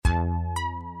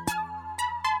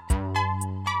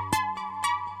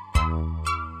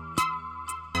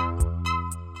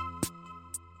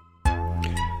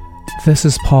This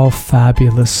is Paul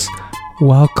Fabulous.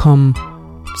 Welcome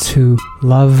to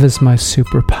Love is My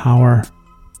Superpower.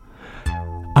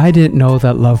 I didn't know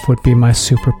that love would be my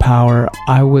superpower.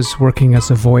 I was working as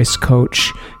a voice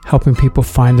coach, helping people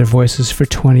find their voices for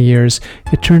 20 years.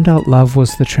 It turned out love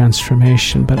was the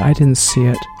transformation, but I didn't see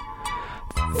it.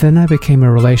 Then I became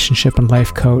a relationship and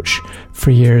life coach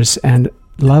for years, and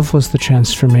love was the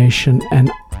transformation,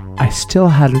 and I still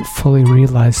hadn't fully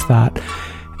realized that.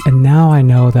 And now I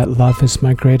know that love is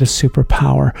my greatest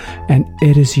superpower, and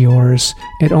it is yours.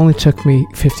 It only took me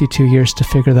 52 years to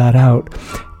figure that out,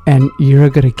 and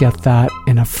you're going to get that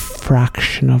in a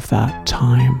fraction of that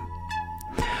time.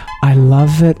 I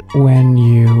love it when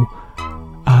you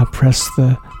press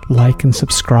the like and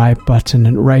subscribe button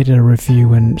and write a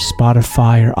review in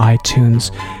Spotify or iTunes.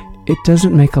 It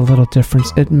doesn't make a little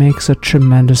difference. It makes a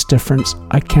tremendous difference.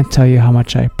 I can't tell you how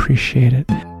much I appreciate it.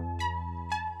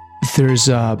 There's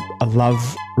a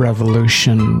love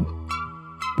revolution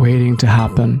waiting to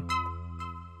happen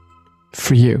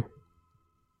for you.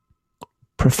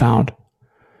 Profound.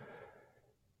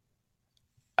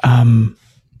 My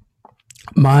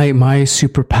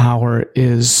superpower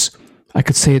is, I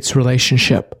could say it's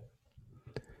relationship.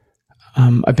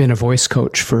 I've been a voice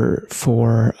coach for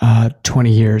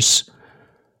 20 years.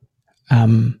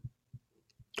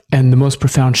 And the most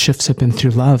profound shifts have been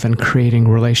through love and creating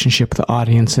relationship with the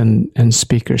audience and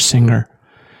speaker, singer.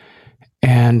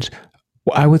 And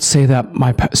I would say that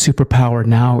my superpower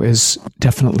now is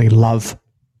definitely love.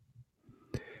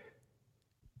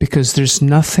 Because there's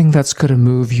nothing that's going to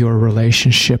move your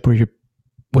relationship or your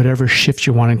whatever shift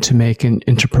you're wanting to make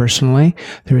interpersonally.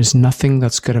 There is nothing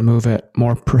that's going to move it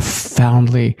more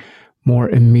profoundly, more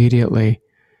immediately,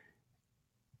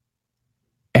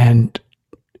 and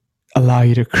allow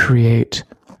you to create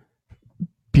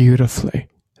beautifully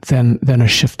than a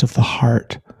shift of the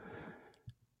heart.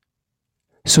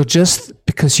 So just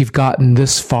because you've gotten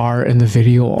this far in the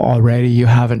video already, you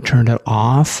haven't turned it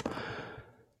off,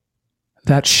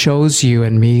 that shows you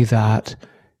and me that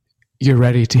you're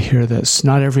ready to hear this.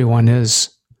 Not everyone is.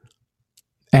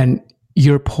 And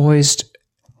you're poised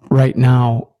right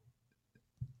now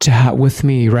to have, with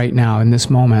me right now in this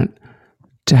moment,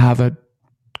 to have a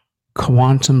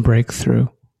quantum breakthrough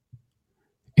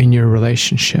in your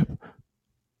relationship.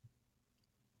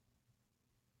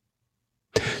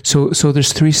 So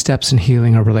there's 3 steps in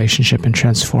healing a relationship and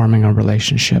transforming a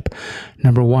relationship.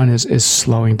 Number 1 is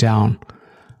slowing down.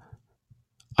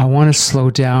 I want to slow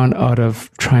down out of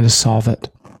trying to solve it.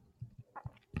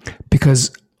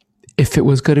 Because if it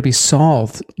was going to be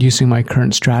solved using my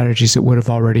current strategies, it would have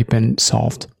already been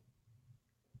solved.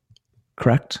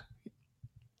 Correct?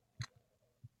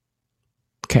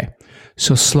 Okay.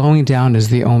 So slowing down is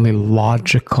the only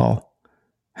logical,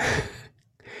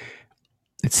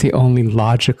 it's the only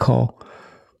logical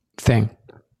thing.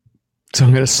 So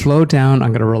I'm going to slow down. I'm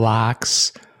going to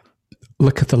relax.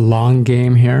 Look at the long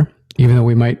game here. Even though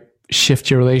we might shift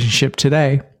your relationship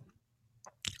today,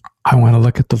 I want to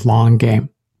look at the long game.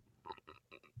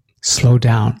 Slow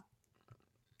down.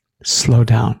 Slow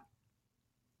down.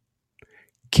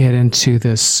 Get into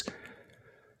this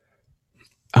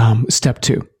step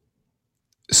 2.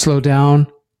 Slow down,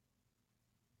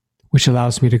 which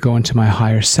allows me to go into my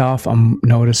higher self. I'm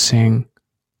noticing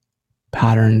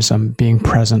patterns. I'm being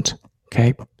present.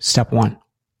 Okay. Step 1.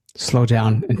 Slow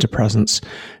down into presence.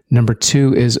 Number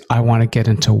 2 is I want to get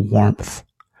into warmth.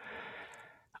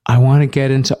 I want to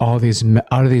get into out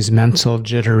of these mental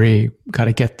jittery, got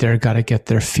to get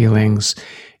there feelings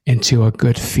into a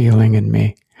good feeling in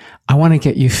me. I want to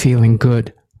get you feeling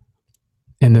good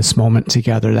in this moment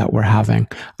together that we're having.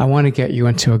 I want to get you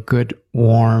into a good,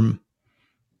 warm,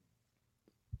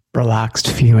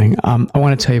 relaxed feeling. I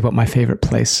want to tell you about my favorite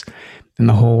place in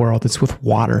the whole world. It's with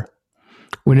water.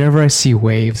 Whenever I see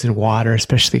waves in water,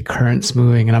 especially currents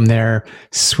moving, and I'm there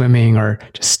swimming or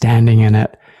just standing in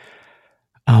it,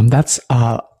 that's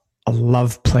a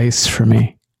love place for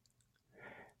me.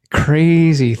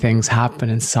 Crazy things happen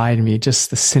inside me,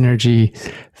 just the synergy,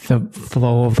 the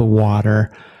flow of the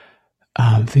water,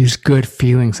 these good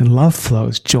feelings, and love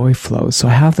flows, joy flows. So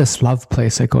I have this love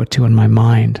place I go to in my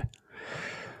mind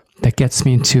that gets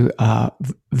me into a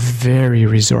very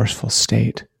resourceful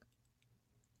state.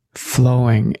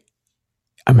 Flowing.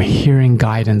 I'm hearing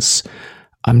guidance.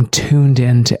 I'm tuned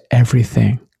into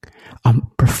everything. I'm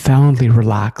profoundly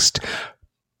relaxed,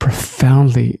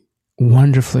 profoundly,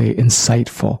 wonderfully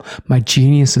insightful. My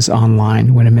genius is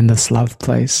online when I'm in this love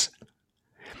place.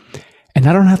 And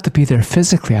I don't have to be there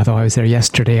physically, although I was there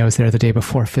yesterday, I was there the day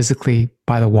before, physically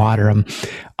by the water. I'm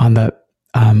on the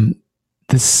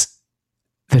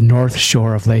north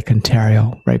shore of Lake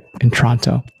Ontario, right in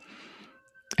Toronto.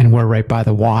 And we're right by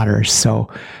the water, so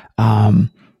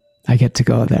I get to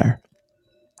go there.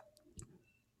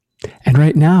 And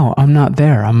right now, I'm not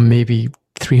there. I'm maybe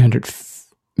 300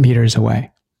 meters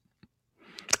away.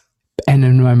 And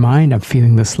in my mind, I'm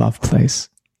feeling this love place.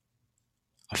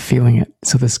 I'm feeling it.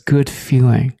 So this good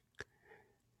feeling.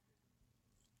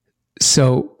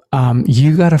 So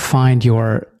you got to find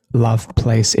your love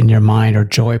place in your mind, or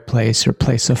joy place, or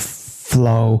place of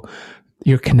flow,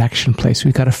 your connection place.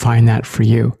 We got to find that for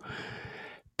you.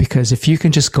 Because if you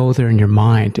can just go there in your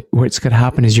mind, what's going to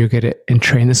happen is you're going to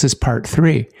entrain. This is part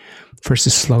 3. First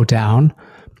is slow down,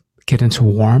 get into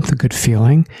warmth, a good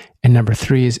feeling. And number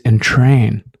 3 is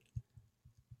entrain.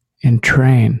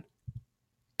 Entrain,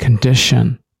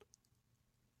 condition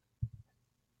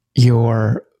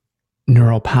your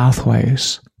neural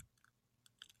pathways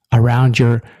around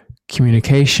your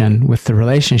communication with the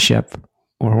relationship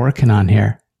we're working on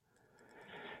here.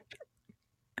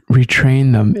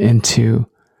 Retrain them into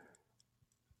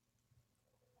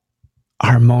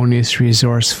harmonious,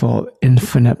 resourceful,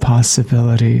 infinite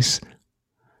possibilities,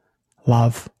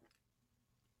 love.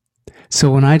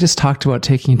 So when I just talked about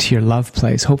taking to your love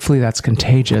place, hopefully that's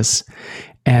contagious.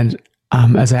 And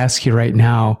as I ask you right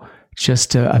now,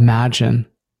 just to imagine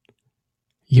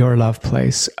your love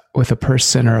place with a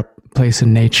person or a place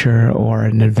in nature or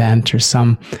an event or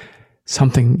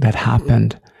something that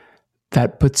happened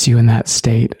that puts you in that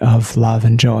state of love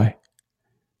and joy.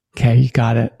 Okay, you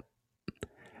got it.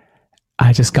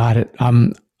 I just got it.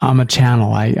 I'm a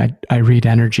channel. I read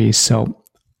energy. So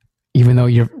even though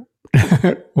you're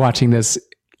watching this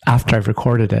after I've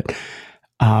recorded it,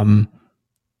 I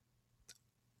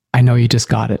know you just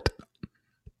got it.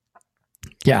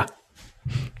 Yeah.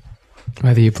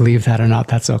 Whether you believe that or not,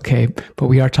 that's okay. But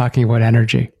we are talking about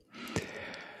energy.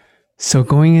 So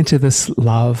going into this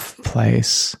love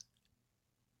place.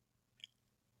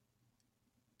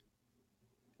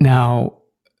 Now,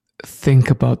 think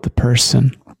about the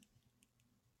person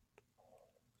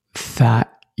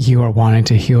that you are wanting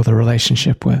to heal the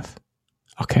relationship with.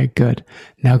 Okay, good.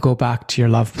 Now go back to your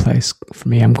love place. For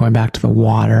me, I'm going back to the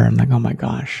water. I'm like, oh my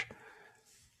gosh,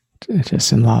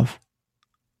 just in love.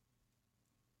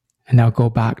 And now go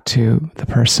back to the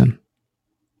person.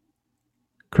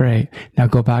 Great. Now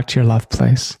go back to your love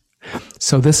place.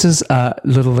 So this is a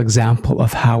little example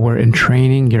of how we're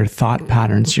entraining your thought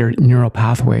patterns, your neural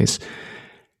pathways,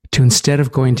 to instead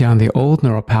of going down the old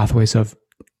neural pathways of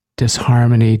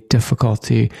disharmony,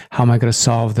 difficulty, how am I going to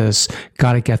solve this?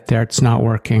 Got to get there. It's not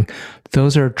working.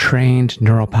 Those are trained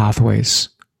neural pathways.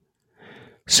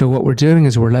 So what we're doing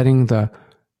is we're letting the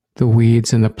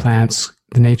weeds and the plants,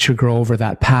 the nature grow over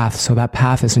that path. So that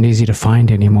path isn't easy to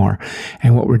find anymore.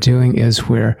 And what we're doing is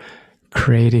we're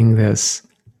creating this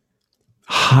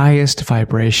highest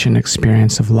vibration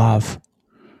experience of love.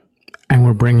 And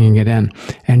we're bringing it in.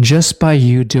 And just by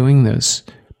you doing this,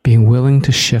 being willing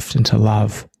to shift into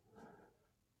love,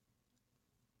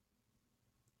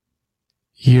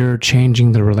 you're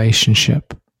changing the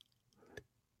relationship.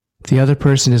 The other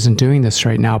person isn't doing this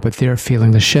right now, but they're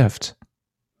feeling the shift.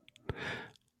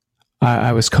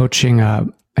 I was coaching a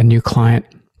new client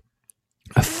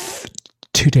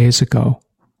 2 days ago.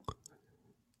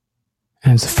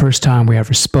 And it's the first time we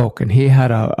ever spoke. And he had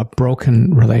a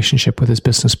broken relationship with his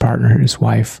business partner, his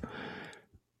wife.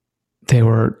 It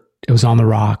was on the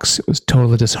rocks. It was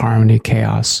total disharmony,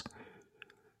 chaos.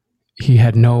 He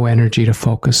had no energy to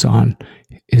focus on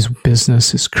his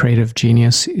business, his creative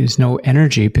genius. There's no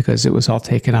energy because it was all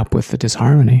taken up with the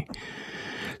disharmony.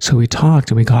 So we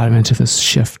talked and we got him into this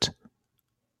shift,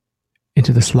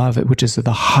 into this love, which is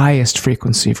the highest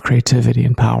frequency of creativity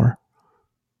and power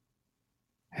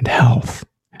and health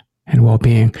and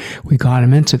well-being. We got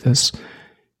him into this,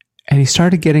 and he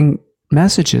started getting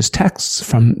messages, texts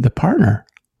from the partner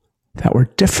that were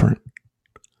different.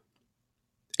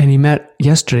 And he met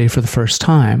yesterday for the first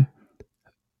time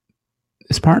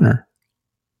his partner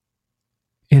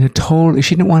she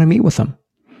didn't want to meet with him.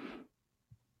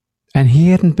 And he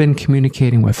hadn't been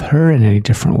communicating with her in any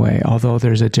different way, although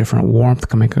there's a different warmth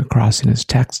coming across in his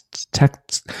text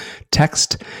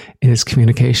in his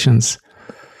communications.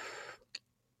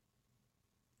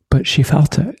 But she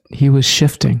felt it. He was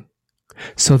shifting.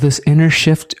 So this inner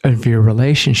shift of your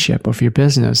relationship, of your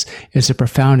business, is a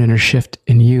profound inner shift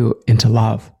in you into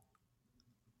love.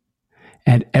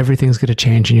 And everything's going to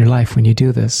change in your life when you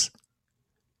do this.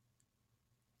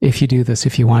 If you do this,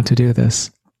 if you want to do this.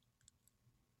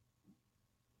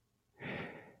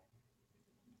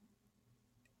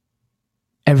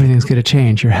 Everything's going to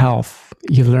change. Your health.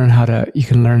 You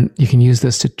can use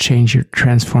this to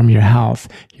transform your health,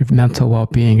 your mental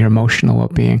well-being, your emotional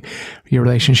well-being, your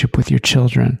relationship with your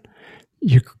children,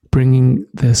 you're bringing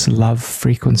this love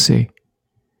frequency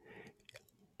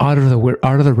out of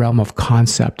the realm of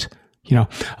concept.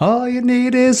 All you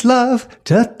need is love.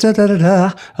 Da, da, da, da,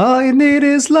 da. All you need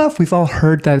is love. We've all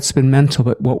heard that. It's been mental,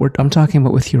 but what I'm talking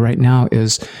about with you right now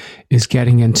is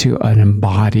getting into an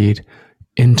embodied,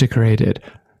 integrated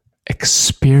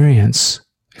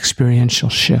experiential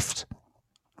shift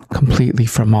completely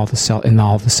from all the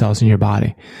cells in your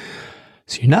body.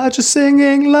 So you're not just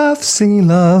singing love.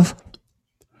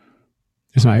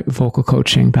 There's my vocal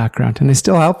coaching background, and they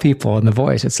still help people in the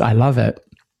voice. I love it.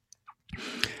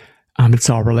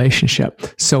 It's all relationship.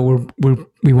 So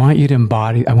we want you to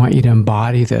embody. I want you to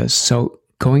embody this. So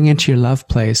going into your love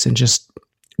place, and just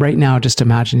right now, just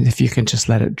imagine if you can just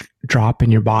let it drop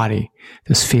in your body,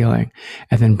 this feeling,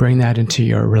 and then bring that into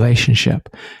your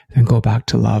relationship. Then go back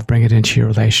to love. Bring it into your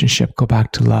relationship. Go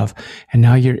back to love. And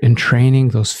now you're entraining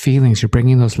those feelings. You're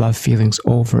bringing those love feelings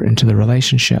over into the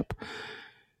relationship.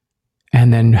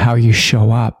 And then how you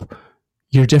show up.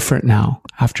 You're different now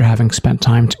after having spent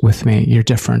time with me. You're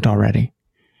different already.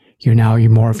 You're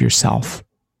more of yourself.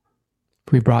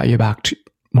 We brought you back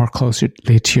more closely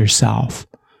to yourself.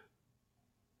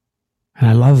 And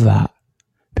I love that,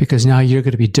 because now you're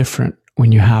going to be different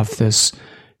when you have this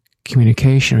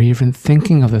communication or even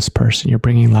thinking of this person. You're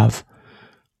bringing love.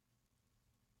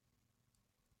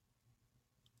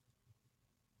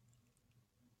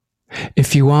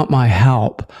 If you want my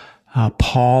help,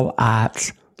 Paul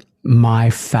at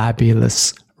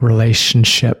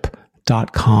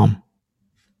myfabulousrelationship.com.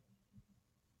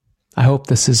 I hope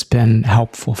this has been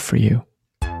helpful for you.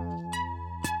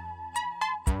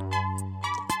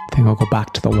 I think I'll go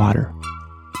back to the water.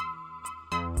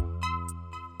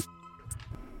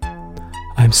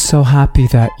 I'm so happy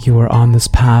that you are on this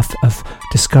path of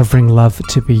discovering love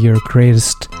to be your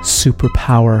greatest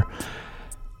superpower.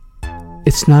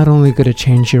 It's not only going to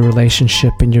change your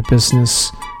relationship and your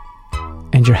business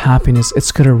and your happiness,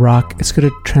 it's going to rock, it's going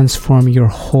to transform your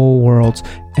whole world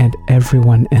and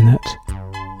everyone in it.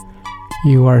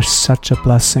 You are such a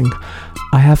blessing.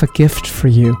 I have a gift for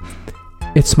you.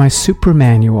 It's my super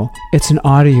manual. It's an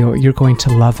audio. You're going to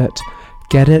love it.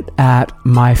 Get it at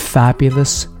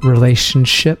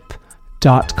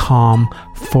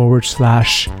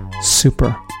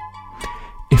myfabulousrelationship.com/super.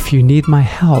 If you need my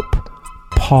help,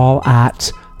 Paul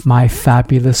at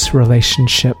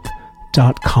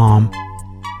myfabulousrelationship.com.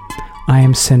 I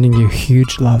am sending you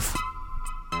huge love.